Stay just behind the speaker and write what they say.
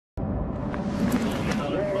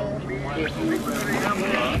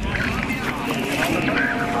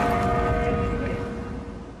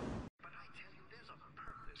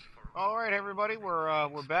right, everybody,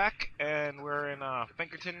 we're back, and we're in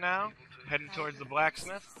Finkerton now, heading towards the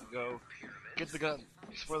blacksmith to go get the guns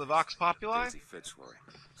for the Vox Populi. Daisy Fitzroy.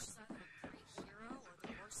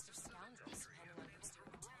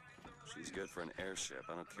 She's good for an airship.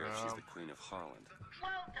 I don't care if she's the Queen of Holland.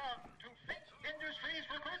 Welcome to Fitz Industries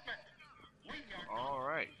Recruitment. All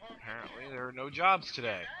right. Apparently, there are no jobs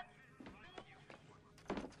today.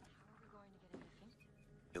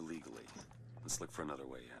 Illegally. Let's look for another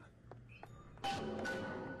way in.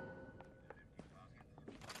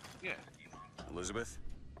 Yeah. Elizabeth?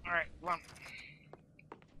 All right, come on.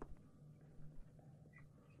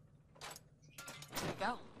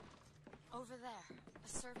 Go. Over there. A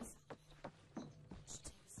service. Should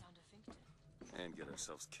take us down to Finkerton. And get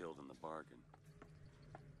ourselves killed in the bargain.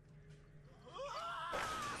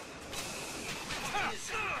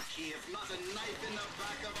 Is anarchy if not a knife in the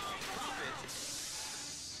back of our prophet?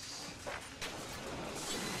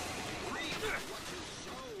 Reap what you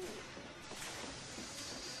sow.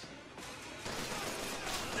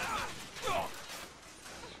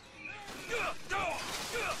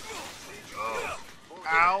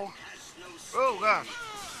 Ow. Oh, gosh.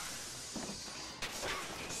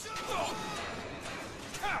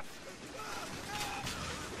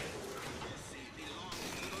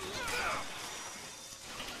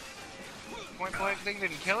 Point blank thing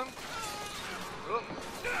didn't kill him? Oh.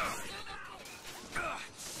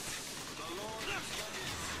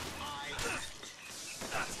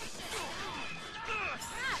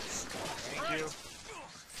 Thank you.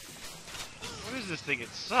 What is this thing? It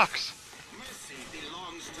sucks. Mercy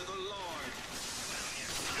belongs to the Lord.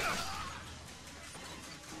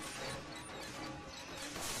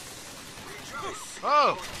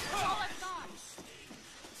 Oh!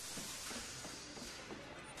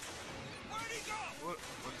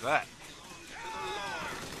 What's that?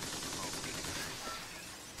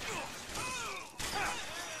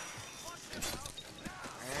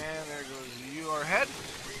 And there goes your head.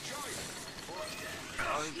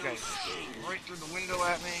 Oh, this guy's right through the window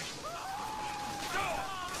at me.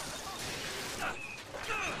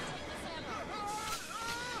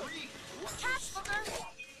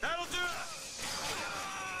 That'll do it.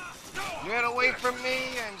 Get away from me!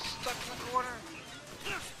 I'm stuck in the corner.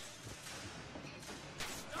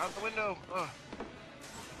 Out the window. Ugh.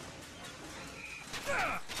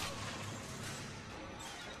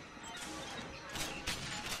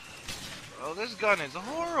 Oh, this gun is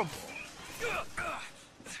horrible.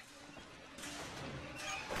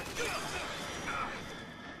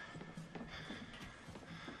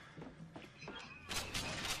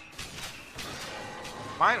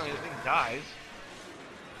 Finally, the thing dies.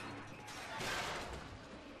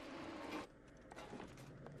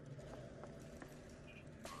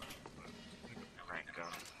 Crank gun.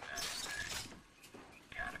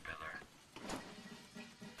 Caterpillar.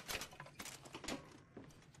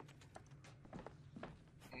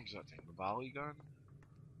 What's that thing? The volley gun?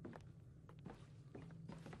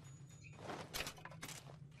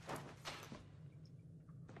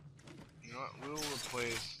 You know what? We'll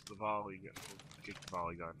replace the volley gun. We'll get the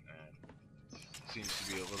volley gun, and it seems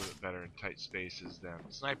to be a little bit better in tight spaces than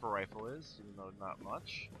the sniper rifle is, even though not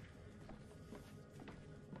much.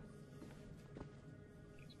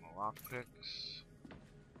 Some lockpicks,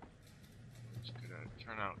 which could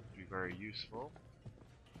turn out to be very useful.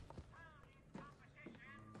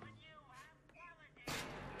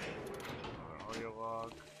 Audio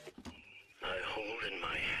log. I hold in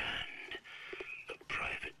my hand the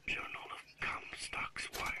private journal of Comstock's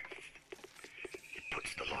wife. It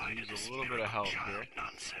puts the lie to Use this a little bit of help child here.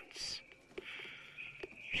 nonsense.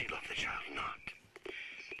 She loved the child not.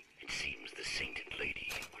 It seems the sainted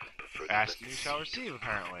lady would have preferred to Ask let you the shall seed receive, of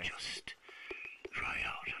apparently. just dry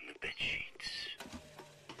out on the bed sheets.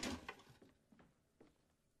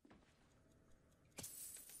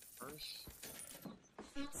 First.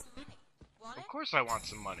 Some money. Want Of it? course I want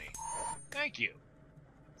some money. Thank you.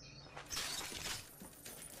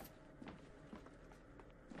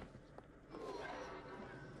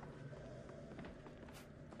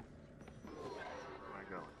 Where am I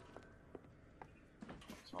going?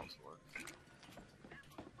 Sounds work.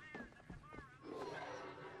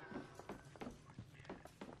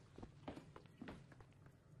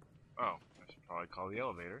 Oh, I should probably call the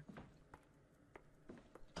elevator.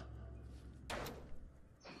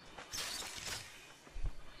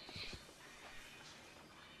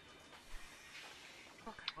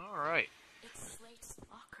 Alright. It's Slate's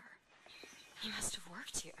locker. He must have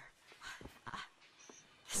worked here.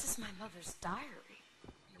 This is my mother's diary.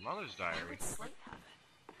 Your mother's Why diary. would Slate have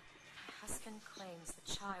it? My husband claims the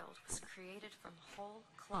child was created from whole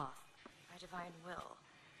cloth by divine will.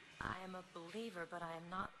 I am a believer, but I am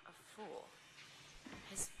not a fool.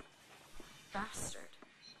 His bastard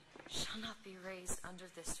shall not be raised under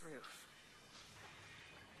this roof.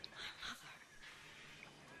 My mother,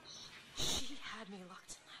 she had me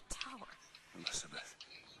locked in that tower. Elizabeth.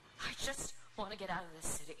 I just want to get out of this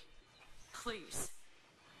city. Please.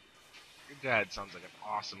 Your dad sounds like an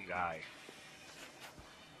awesome guy.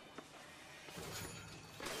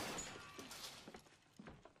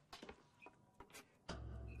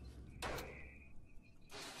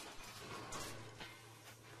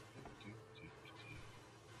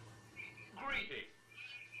 Greetings.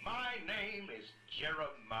 My name is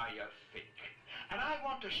Jeremiah Fink, and I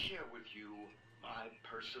want to share with you my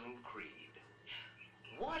personal creed.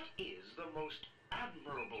 What is the most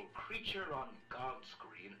admirable creature on God's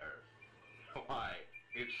green earth? Why,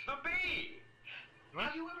 it's the bee. What?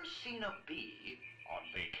 Have you ever seen a bee on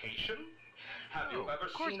vacation? Have you No, ever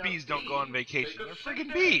of course seen bees a don't bee go on vacation. take a They're sick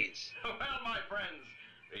friggin' day? bees. Well, my friends,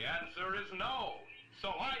 the answer is no. So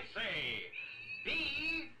I say,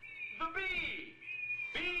 be the bee.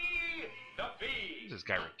 Be the bee. Is this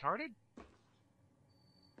guy retarded?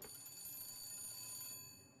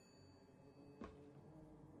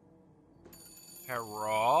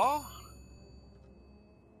 Hello?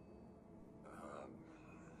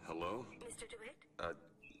 Hello? Mr. DeWitt?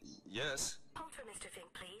 Yes? Hold for Mr. Fink,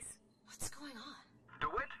 please. What's going on?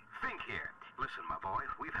 DeWitt, Fink here. Listen, my boy,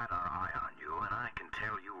 we've had our eye on you, and I can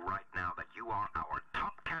tell you right now that you are our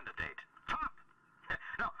top candidate. Top!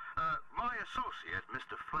 Now, my associate,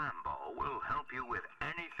 Mr. Flambeau, will help you with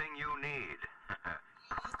anything you need.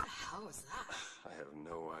 What the hell was that? I have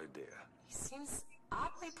no idea. He seems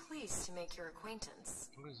oddly pleased to make your acquaintance.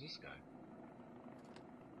 Who is this guy?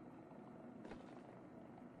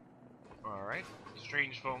 Alright,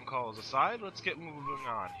 strange phone calls aside, let's get moving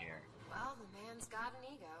on here. Well, the man's got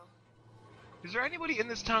an ego. Is there anybody in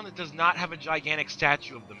this town that does not have a gigantic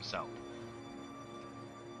statue of themselves?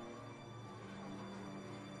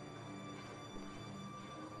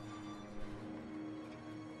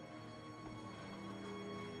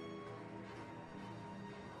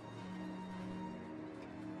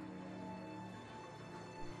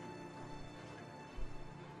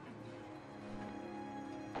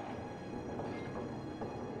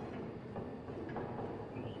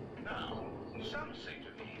 Now, some say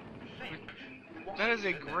to me, Fink, That is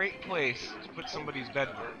a great place to put somebody's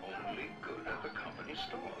bedroom. only good at the company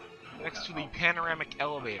store. Next to the panoramic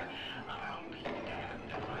elevator. I'll be damned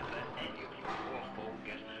if I let any of you poor folk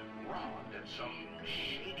get robbed at some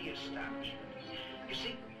shady establishment. You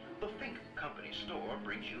see, the Fink Company store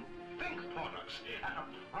brings you Fink products at a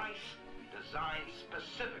price designed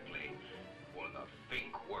specifically for the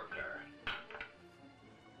Fink worker.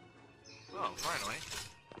 Oh, finally.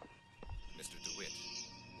 Mr. DeWitt,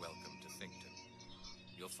 welcome to Finkerton.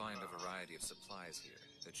 You'll find a variety of supplies here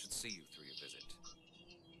that should see you through your visit.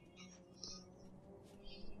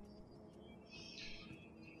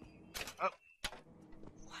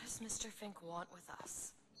 What does Mr. Fink want with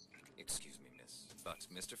us? Excuse me, miss, but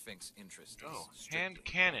Mr. Fink's interest is Oh, strictly hand in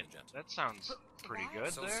cannon. the gentleman. That sounds pretty why?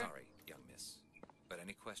 good So there. sorry, young miss, but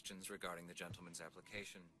any questions regarding the gentleman's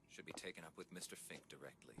application should be taken up with Mr. Fink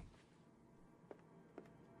directly.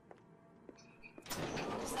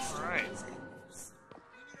 Doesn't Alright. strike me as good news.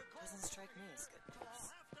 Doesn't strike me as good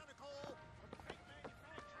news.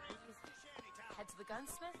 Head to the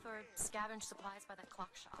gunsmith or scavenge supplies by that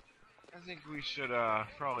clock shop? I think we should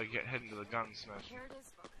probably get heading to the gunsmith. Here it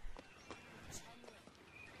is, Booker.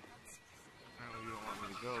 Apparently you don't want me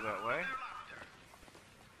to go that way.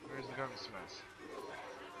 Where's the gunsmith?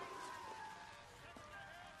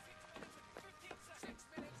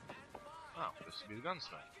 Oh, this would be the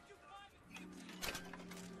gunsmith.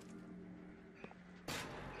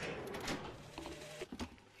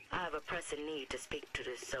 I have a pressing need to speak to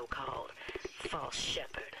this so-called false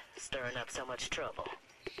shepherd, stirring up so much trouble.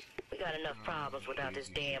 We got enough problems without this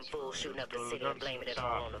damn fool shooting up the city and blaming it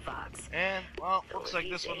all on the Fox. And, well, Oh, looks like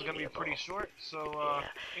he's this one's gonna be pretty amiable. short, so, Yeah.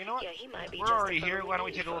 you know what? Yeah, he might be We're already justified here, why don't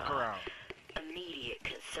we need take a look for, around? Immediate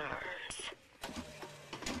concerns.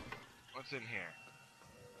 What's in here?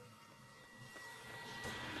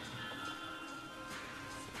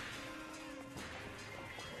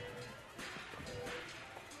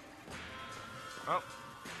 Oh,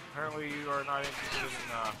 apparently you are not interested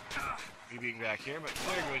in me being back here, but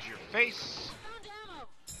there goes your face.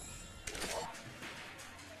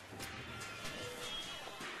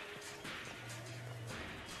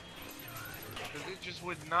 Because it just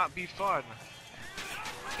would not be fun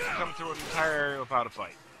to come through an entire area without a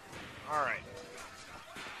fight. Alright.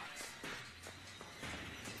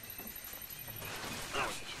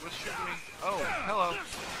 Oh, what's shooting me? Oh, hello.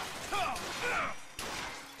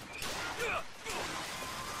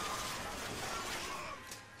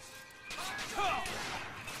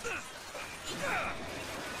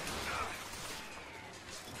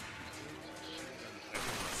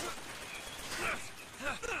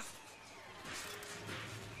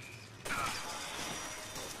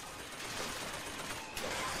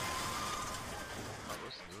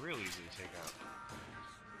 Really easy to take out.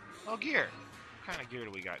 Oh, gear! What kind of gear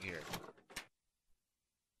do we got here?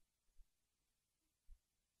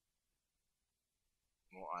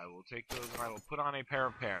 Well, I will take those and I will put on a pair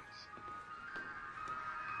of pants.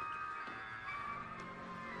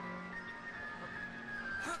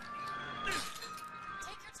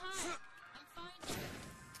 Take your time. I'm fine.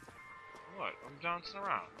 What? I'm bouncing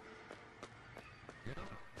around.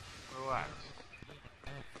 Relax.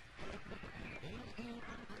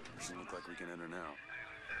 Doesn't look like we can enter now.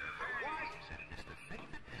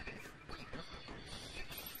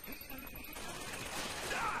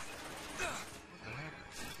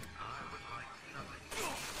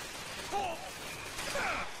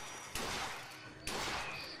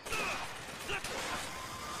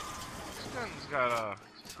 This gun's got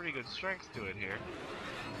some pretty good strength to it here.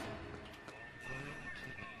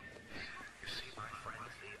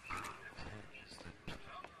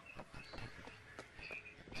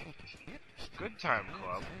 Good Time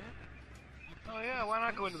Club. Oh yeah, why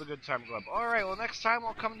not go into the Good Time Club? Alright, well next time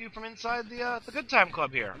I'll come to you from inside the Good Time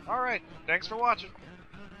Club here. Alright, thanks for watching.